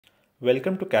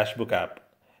Welcome to CashBook app.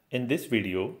 In this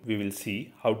video, we will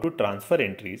see how to transfer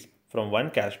entries from one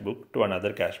cashbook to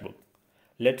another cashbook.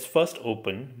 Let's first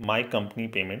open My Company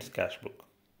Payments cashbook.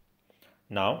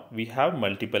 Now we have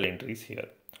multiple entries here.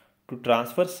 To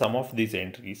transfer some of these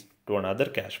entries to another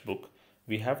cashbook,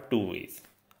 we have two ways.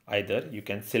 Either you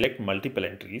can select multiple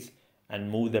entries and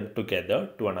move them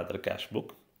together to another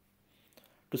cashbook.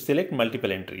 To select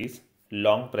multiple entries,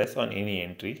 long press on any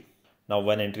entry. Now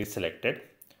one entry is selected.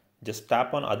 Just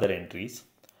tap on other entries.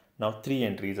 Now 3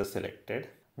 entries are selected.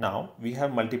 Now we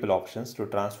have multiple options to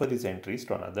transfer these entries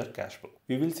to another cashbook.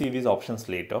 We will see these options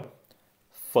later.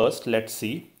 First, let's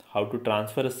see how to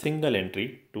transfer a single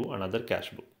entry to another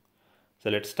cashbook. So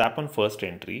let's tap on first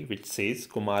entry, which says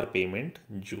Kumar payment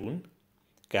June,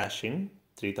 cash in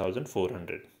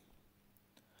 3400.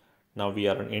 Now we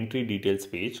are on entry details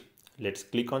page. Let's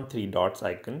click on 3 dots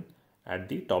icon at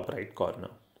the top right corner.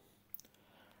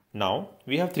 Now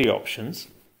we have 3 options: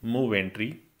 move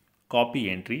entry, copy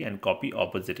entry and copy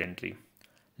opposite entry.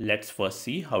 Let's first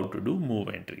see how to do move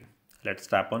entry. Let's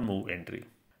tap on move entry.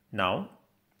 Now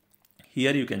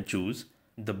here you can choose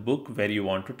the book where you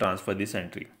want to transfer this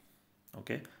entry.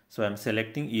 Okay, so I'm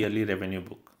selecting yearly revenue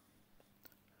book.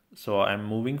 So I'm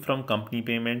moving from company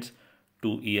payments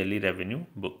to yearly revenue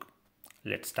book.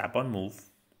 Let's tap on move.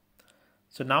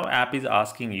 So now app is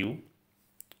asking you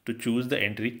to choose the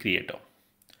entry creator.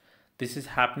 This is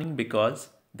happening because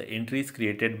the entry is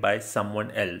created by someone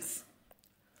else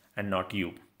and not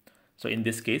you. So in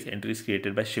this case, entry is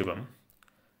created by Shivam.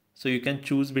 So you can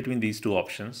choose between these two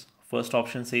options. First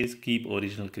option says keep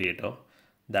original creator.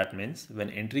 That means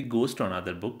when entry goes to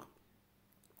another book,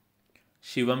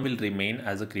 Shivam will remain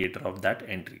as a creator of that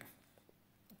entry.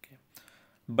 Okay.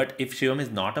 But if Shivam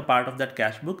is not a part of that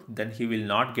cashbook, then he will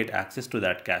not get access to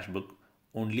that cashbook.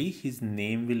 Only his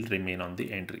name will remain on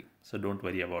the entry. So don't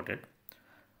worry about it.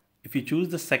 If you choose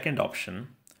the second option,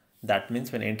 that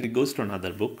means when entry goes to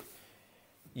another book,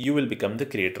 you will become the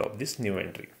creator of this new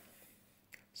entry.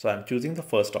 So I'm choosing the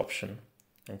first option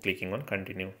and clicking on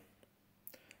continue.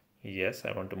 Yes,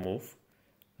 I want to move.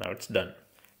 Now it's done.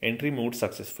 Entry moved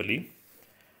successfully.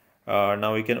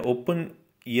 Now we can open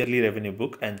yearly revenue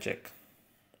book and check.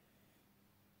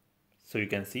 So you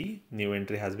can see new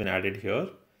entry has been added here,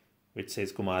 which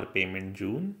says Kumar payment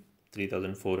June,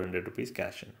 3400 rupees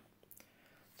cash in.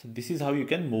 So this is how you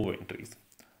can move entries.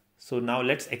 So now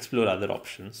let's explore other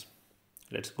options.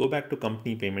 Let's go back to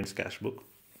company payments cashbook.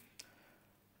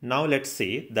 Now let's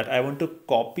say that I want to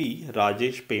copy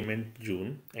Rajesh payment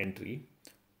June entry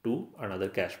to another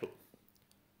cashbook.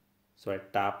 So I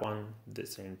tap on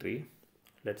this entry.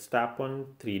 Let's tap on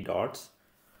 3 dots.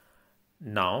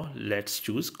 Now let's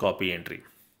choose copy entry.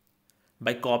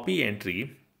 By copy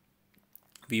entry,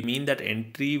 we mean that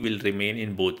entry will remain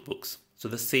in both books. So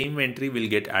the same entry will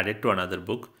get added to another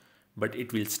book, but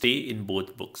it will stay in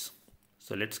both books.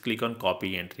 So let's click on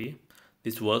copy entry.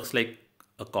 This works like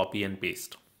a copy and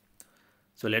paste.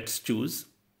 So let's choose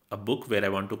a book where I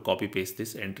want to copy paste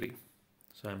this entry.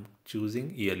 So I'm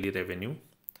choosing yearly revenue,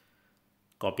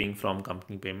 copying from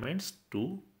company payments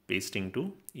to pasting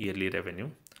to yearly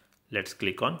revenue. Let's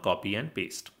click on copy and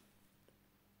paste.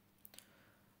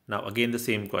 Now again the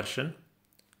same question.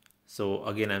 So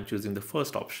again I'm choosing the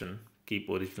first option, keep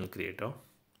original creator.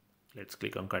 Let's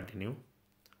click on continue.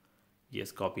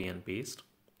 Yes, copy and paste.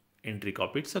 Entry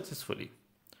copied successfully.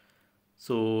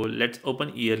 So let's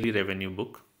open yearly revenue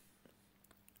book.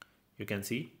 You can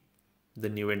see the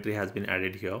new entry has been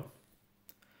added here.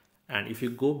 And if you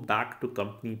go back to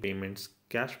company payments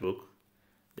cashbook,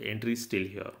 the entry is still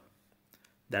here.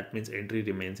 That means entry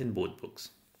remains in both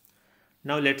books.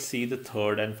 Now let's see the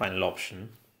third and final option,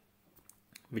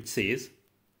 which says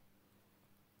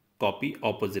copy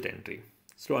opposite entry.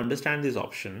 So to understand this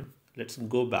option, let's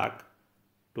go back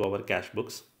to our cash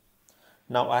books.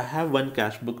 Now I have one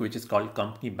cash book which is called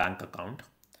company bank account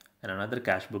and another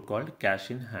cash book called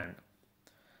cash in hand.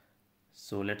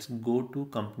 So let's go to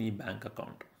company bank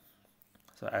account.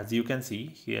 So as you can see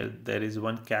here, there is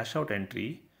one cash out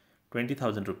entry,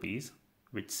 20,000 rupees,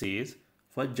 which says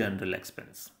for general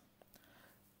expense.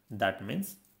 That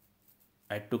means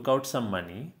I took out some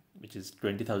money, which is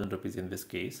 20,000 rupees in this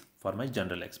case, for my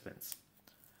general expense.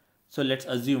 So let's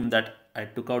assume that I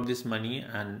took out this money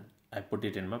and I put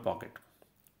it in my pocket.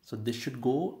 So this should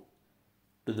go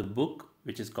to the book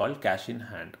which is called cash in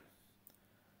hand.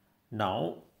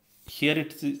 Now here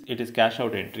it is cash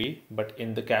out entry, but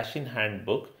in the cash in hand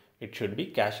book, it should be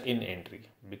cash in entry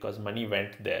because money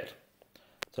went there.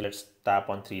 So let's tap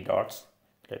on 3 dots.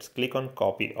 Let's click on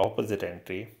copy opposite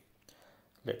entry.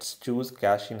 Let's choose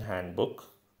cash in hand book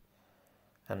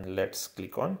and let's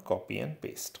click on copy and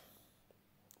paste.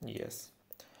 Yes.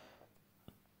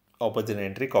 Opposite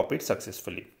entry copied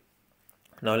successfully.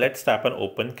 Now let's tap on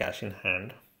open cash in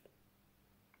hand.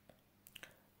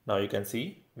 Now you can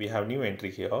see we have new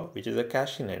entry here, which is a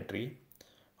cash in entry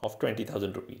of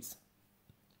 20,000 rupees.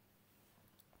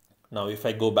 Now if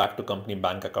I go back to company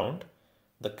bank account,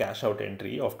 the cash out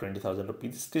entry of 20,000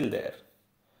 rupees is still there.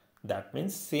 That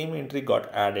means same entry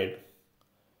got added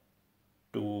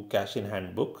to cash in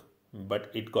hand book, but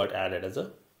it got added as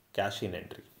a cash in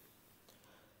entry.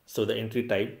 So the entry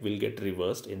type will get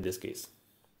reversed in this case.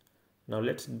 Now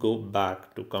let's go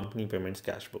back to company payments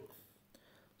cash book.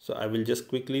 So I will just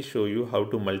quickly show you how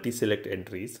to multi-select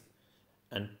entries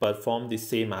and perform the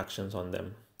same actions on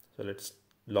them. So let's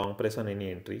long press on any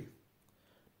entry.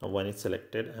 Now one is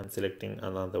selected, I'm selecting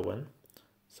another one.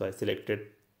 So I selected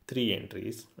two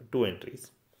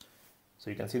entries. So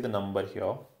you can see the number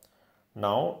here.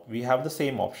 Now we have the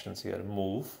same options here: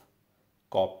 move,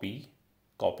 copy,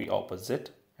 copy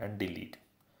opposite, and delete.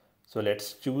 So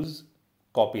let's choose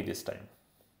copy this time.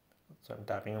 So I'm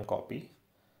tapping on copy.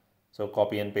 So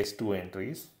copy and paste two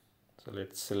entries. So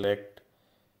let's select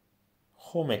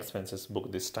home expenses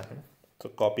book this time. So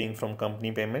copying from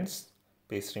company payments,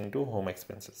 pasting to home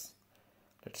expenses.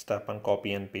 Let's tap on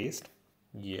copy and paste.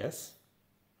 Yes,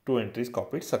 two entries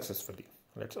copied successfully.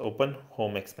 Let's open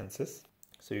home expenses.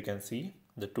 So you can see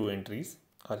the two entries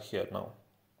are here now: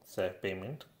 save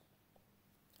payment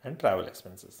and travel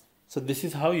expenses. So this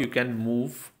is how you can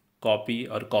move, copy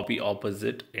or copy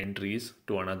opposite entries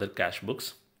to another cash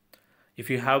books. If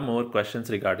you have more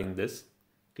questions regarding this,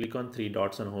 click on three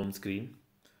dots on home screen,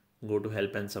 go to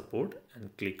help and support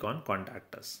and click on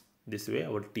contact us. This way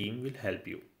our team will help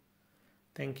you.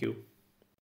 Thank you.